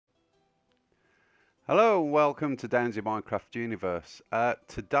Hello and welcome to DOWNESI Minecraft Universe.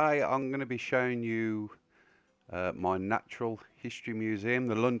 Today I'm going to be showing you my Natural History Museum,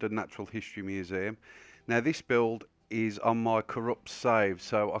 the London Natural History Museum. Now this build is on my corrupt save,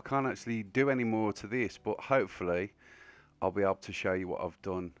 so I can't actually do any more to this, but hopefully I'll be able to show you what I've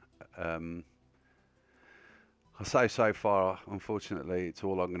done. I say so far, unfortunately it's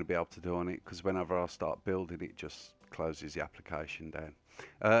all I'm going to be able to do on it, because whenever I start building it just closes the application down.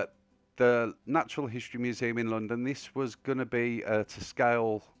 The Natural History Museum in London, this was going to be to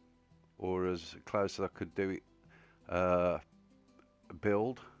scale, or as close as I could do it,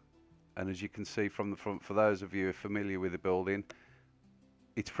 build. And as you can see from the front, for those of you who are familiar with the building,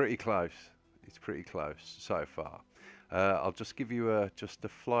 it's pretty close. It's pretty close so far. I'll just give you just a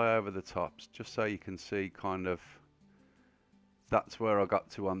fly over the tops, just so you can see kind of, that's where I got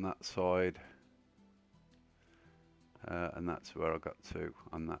to on that side. And that's where I got to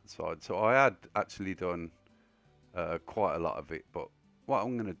on that side. So I had actually done quite a lot of it, but what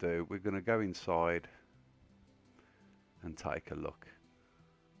I'm going to do, we're going to go inside and take a look.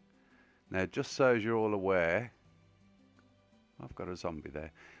 Now, just so as you're all aware, I've got a zombie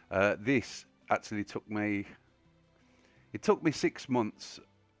there. This actually took me 6 months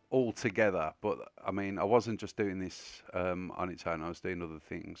altogether, but I mean, I wasn't just doing this on its own, I was doing other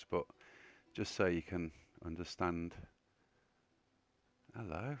things, but just so you can understand.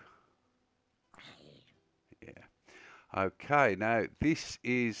 Hello. Yeah. Okay, now this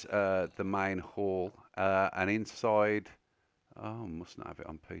is the main hall, and inside, oh, I must not have it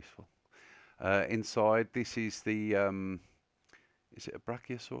on peaceful. Inside, this is the, is it a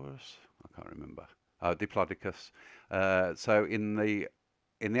Brachiosaurus? I can't remember. Oh, Diplodocus. So in the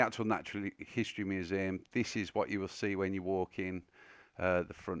actual Natural History Museum, this is what you will see when you walk in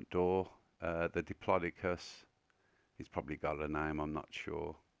the front door. The Diplodocus. He's probably got a name, I'm not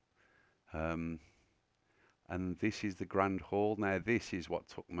sure. And this is the Grand Hall. Now this is what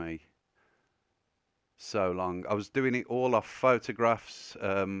took me so long. I was doing it all off photographs,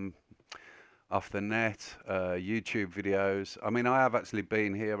 off the net, YouTube videos. I mean, I have actually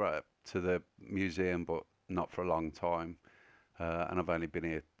been here to the museum, but not for a long time. And I've only been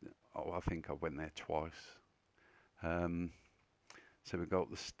here, oh, I think I went there twice. So we go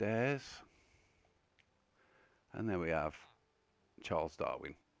up the stairs. And there we have Charles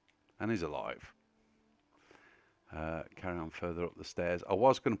Darwin, and he's alive. Carry on further up the stairs. I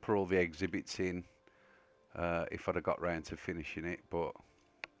was going to put all the exhibits in if I'd have got round to finishing it, but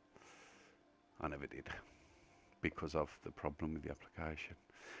I never did because of the problem with the application.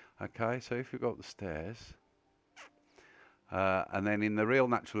 Okay, so if you go up the stairs, and then in the real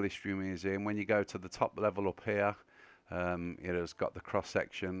Natural History Museum, when you go to the top level up here, it has got the cross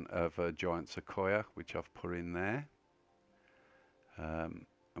section of a giant sequoia, which I've put in there. I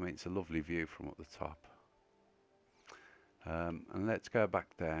mean, it's a lovely view from up the top. And let's go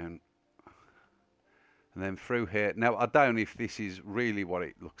back down. And then through here. Now, I don't know if this is really what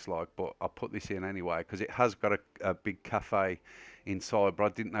it looks like, but I'll put this in anyway, because it has got a big cafe inside, but I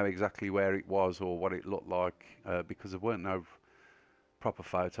didn't know exactly where it was or what it looked like, because there weren't no proper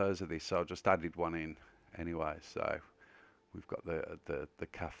photos of this, so I just added one in anyway. So we've got the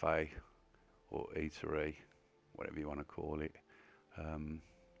cafe or eatery, whatever you want to call it,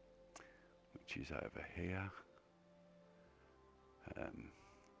 which is over here.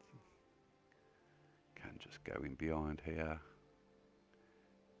 Can just go in behind here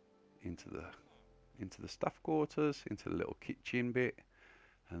into the staff quarters, into the little kitchen bit,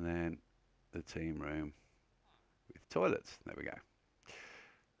 and then the team room with toilets. There we go.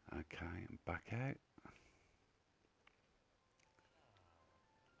 Okay, and back out.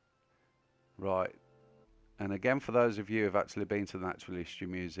 Right, and again, for those of you who've actually been to the Natural History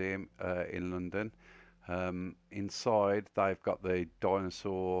Museum in London, inside they've got the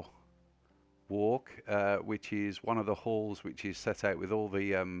dinosaur walk, which is one of the halls which is set out with all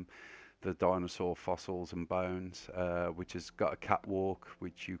the dinosaur fossils and bones, which has got a catwalk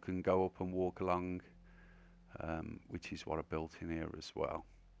which you can go up and walk along, which is what I built in here as well.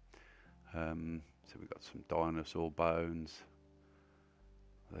 So we've got some dinosaur bones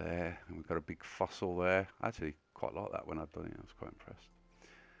there, and we've got a big fossil there. I actually quite like that when I've done it, I was quite impressed.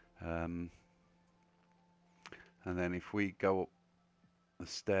 And then if we go up the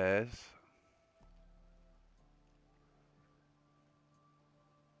stairs,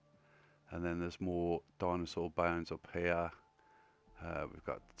 and then there's more dinosaur bones up here. We've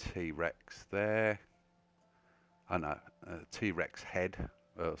got T-Rex there. Oh no, T-Rex head,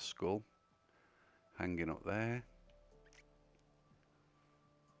 skull, hanging up there.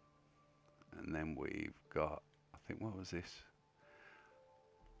 And then we've got, I think, what was this?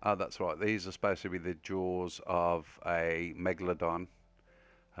 Oh, that's right. These are supposed to be the jaws of a megalodon,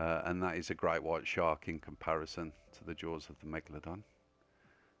 and that is a great white shark in comparison to the jaws of the megalodon.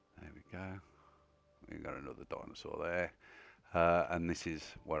 There we go. We've got another dinosaur there. And this is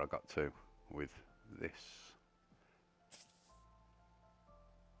where I got to with this.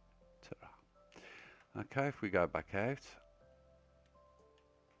 Ta-da. Okay, if we go back out.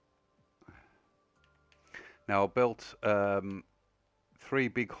 Now I built 3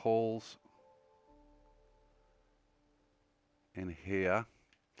 big halls in here.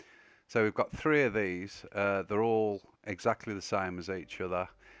 So we've got 3 of these. They're all exactly the same as each other.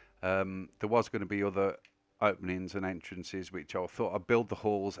 There was going to be other openings and entrances, which I thought I'd build the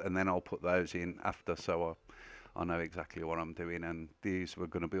halls and then I'll put those in after, so I know exactly what I'm doing. And these were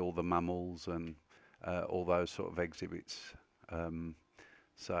going to be all the mammals and all those sort of exhibits.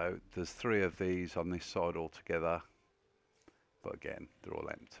 So there's 3 of these on this side altogether, but again, they're all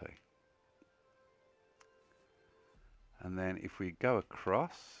empty. And then if we go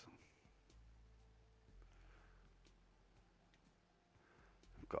across,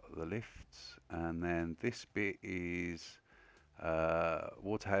 we've got the lifts, and then this bit is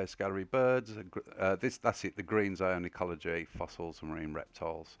Waterhouse Gallery Birds. That's it, the green zone, ecology, fossils and marine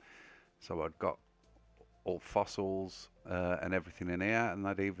reptiles. So I've got all fossils and everything in here, and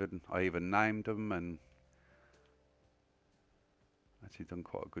I even named them, and actually done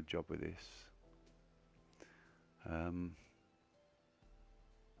quite a good job with this.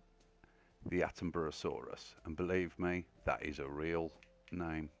 The Attenborosaurus, and believe me, that is a real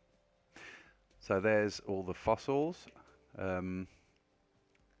name. So there's all the fossils.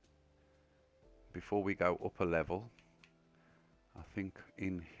 Before we go up a level, I think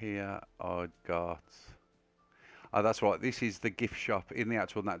in here I'd got... Oh, that's right, this is the gift shop in the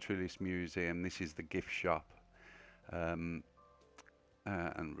actual Naturalist Museum. This is the gift shop. And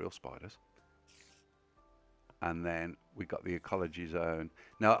real spiders. And then we got the ecology zone.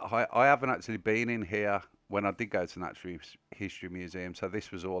 Now, I haven't actually been in here when I did go to Natural History Museum, so this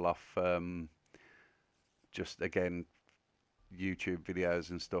was all off just, again, YouTube videos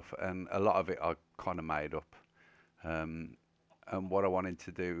and stuff, and a lot of it I kind of made up. And what I wanted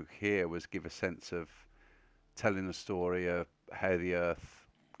to do here was give a sense of telling a story of how the Earth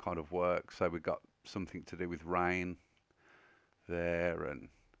kind of works. So we got something to do with rain there, and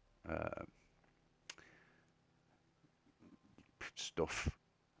stuff.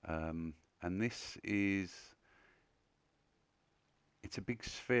 And this is, it's a big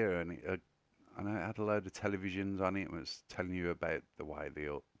sphere, and I know it had a load of televisions on it. It was telling you about the way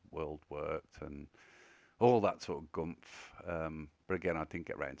the world worked and all that sort of gumph. But again, I didn't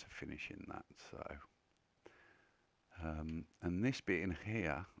get around to finishing that. So, and this bit in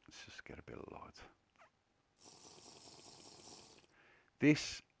here, let's just get a bit of light.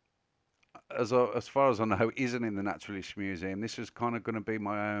 This, as far as I know, isn't in the Naturalist Museum. This was kind of going to be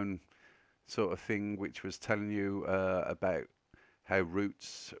my own sort of thing, which was telling you about how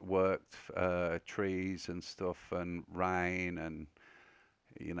roots worked, trees and stuff, and rain, and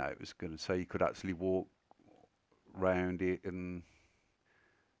you know, it was going to say you could actually walk round it, and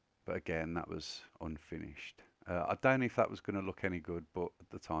but again, that was unfinished. I don't know if that was going to look any good, but at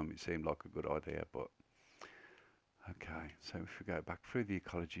the time it seemed like a good idea. But okay, so if we go back through the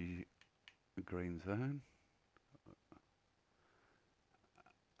ecology green zone.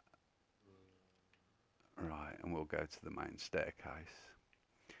 Right, and we'll go to the main staircase.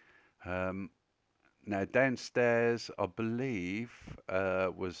 Now downstairs, I believe,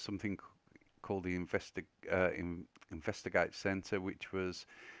 was something called the Investigate Centre, which was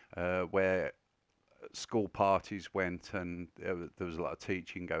where school parties went, and there was a lot of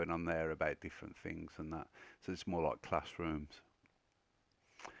teaching going on there about different things and that. So it's more like classrooms.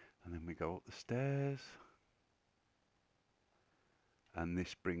 And then we go up the stairs, and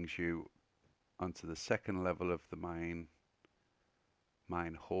this brings you onto the second level of the main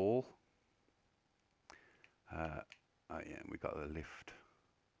hall. Oh yeah, we got the lift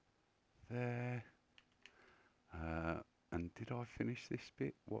there. And did I finish this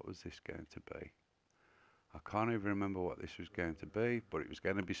bit? What was this going to be? I can't even remember what this was going to be, but it was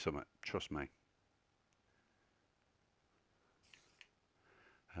going to be something, trust me.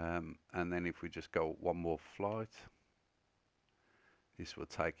 And then if we just go one more flight, this will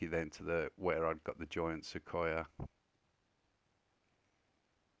take you then to where I'd got the giant sequoia.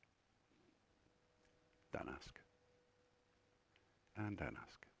 Don't ask. And don't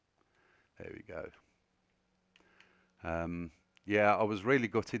ask. There we go. Yeah, I was really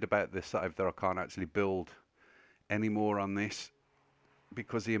gutted about this save that I can't actually build any more on this,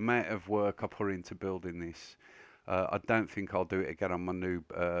 because the amount of work I put into building this, I don't think I'll do it again on my new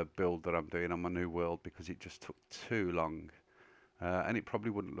build that I'm doing on my new world because it just took too long, and it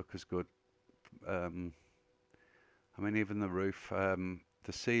probably wouldn't look as good. Um, I mean, even the roof,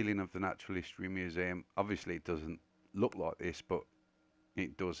 the ceiling of the Natural History Museum, obviously it doesn't look like this, but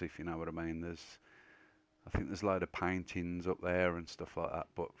it does, if you know what I mean. I think there's a load of paintings up there and stuff like that,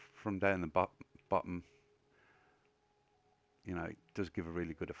 but from down the bottom, you know, it does give a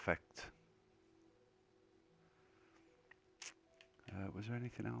really good effect. Was there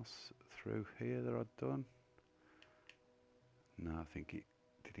anything else through here that I'd done? No, I think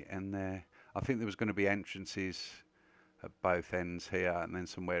did it end there? I think there was going to be entrances at both ends here and then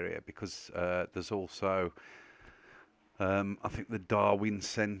somewhere here because there's also I think the Darwin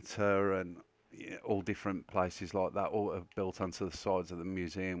Centre and yeah, all different places like that all are built onto the sides of the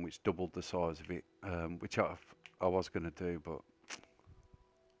museum, which doubled the size of it, which I was going to do, but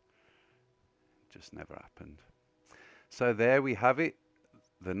just never happened. So there we have it,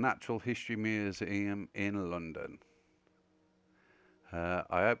 the Natural History Museum in London. I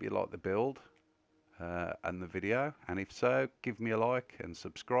hope you like the build and the video, and if so, give me a like and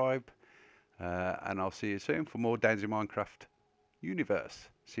subscribe, and I'll see you soon for more DOWNESI Minecraft Universe.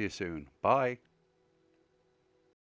 See you soon. Bye.